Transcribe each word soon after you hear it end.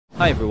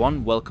Hi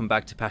everyone, welcome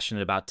back to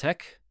Passionate About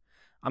Tech.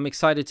 I'm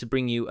excited to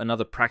bring you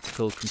another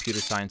practical computer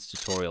science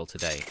tutorial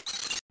today.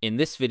 In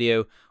this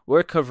video,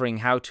 we're covering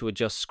how to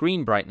adjust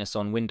screen brightness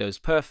on Windows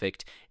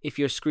Perfect if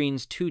your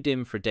screen's too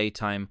dim for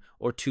daytime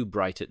or too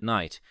bright at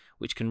night,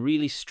 which can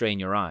really strain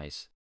your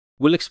eyes.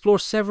 We'll explore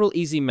several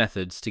easy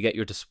methods to get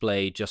your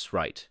display just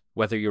right,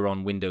 whether you're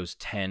on Windows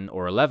 10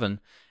 or 11,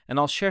 and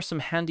I'll share some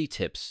handy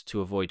tips to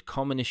avoid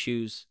common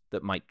issues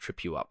that might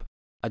trip you up.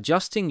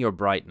 Adjusting your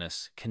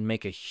brightness can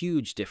make a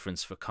huge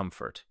difference for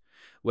comfort,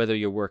 whether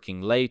you're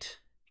working late,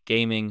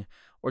 gaming,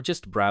 or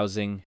just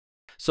browsing.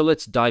 So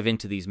let's dive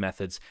into these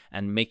methods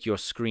and make your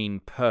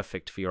screen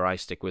perfect for your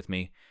iStick with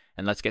me,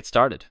 and let's get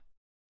started.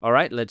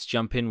 Alright, let's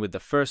jump in with the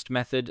first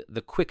method,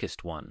 the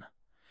quickest one.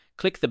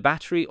 Click the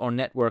battery or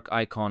network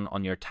icon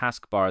on your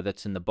taskbar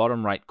that's in the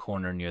bottom right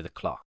corner near the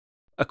clock.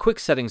 A quick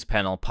settings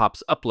panel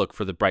pops up. Look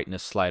for the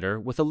brightness slider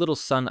with a little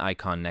sun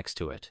icon next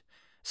to it.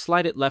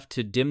 Slide it left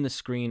to dim the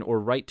screen or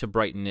right to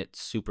brighten it.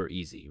 Super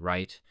easy,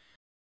 right?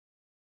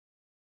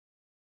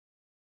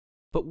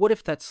 But what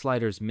if that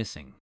slider's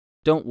missing?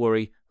 Don't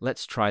worry,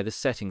 let's try the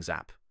Settings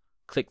app.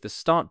 Click the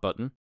Start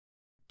button,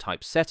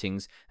 type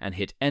Settings, and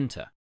hit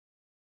Enter.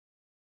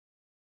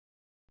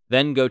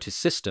 Then go to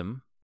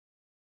System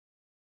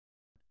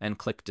and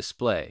click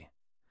Display.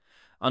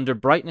 Under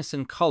Brightness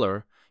and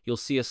Color, you'll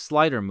see a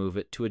slider. Move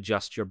it to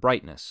adjust your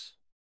brightness.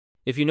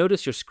 If you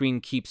notice your screen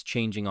keeps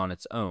changing on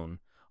its own,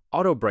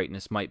 auto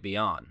brightness might be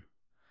on.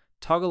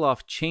 Toggle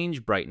off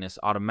Change Brightness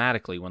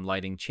automatically when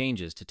lighting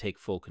changes to take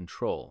full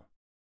control.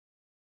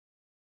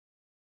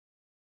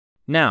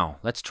 Now,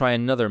 let's try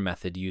another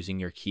method using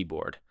your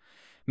keyboard.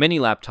 Many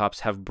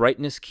laptops have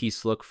brightness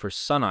keys. Look for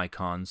sun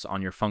icons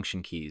on your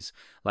function keys,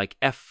 like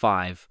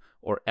F5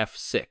 or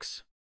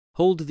F6.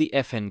 Hold the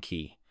Fn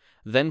key,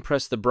 then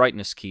press the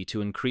brightness key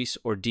to increase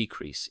or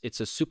decrease. It's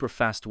a super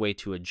fast way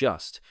to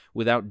adjust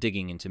without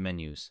digging into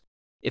menus.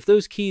 If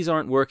those keys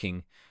aren't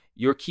working,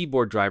 your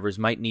keyboard drivers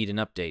might need an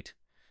update,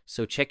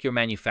 so check your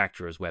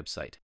manufacturer's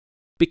website.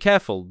 Be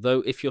careful,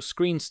 though, if your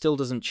screen still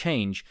doesn't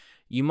change,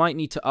 you might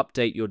need to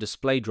update your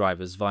display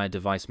drivers via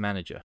Device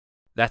Manager.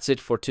 That's it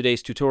for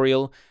today's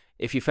tutorial.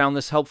 If you found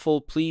this helpful,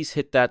 please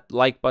hit that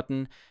like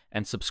button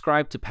and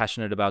subscribe to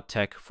Passionate About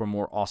Tech for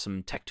more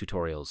awesome tech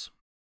tutorials.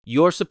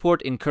 Your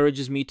support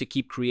encourages me to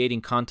keep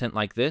creating content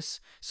like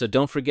this, so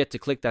don't forget to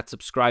click that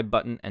subscribe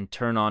button and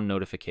turn on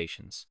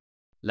notifications.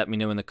 Let me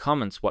know in the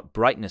comments what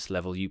brightness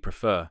level you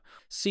prefer.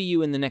 See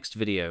you in the next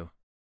video.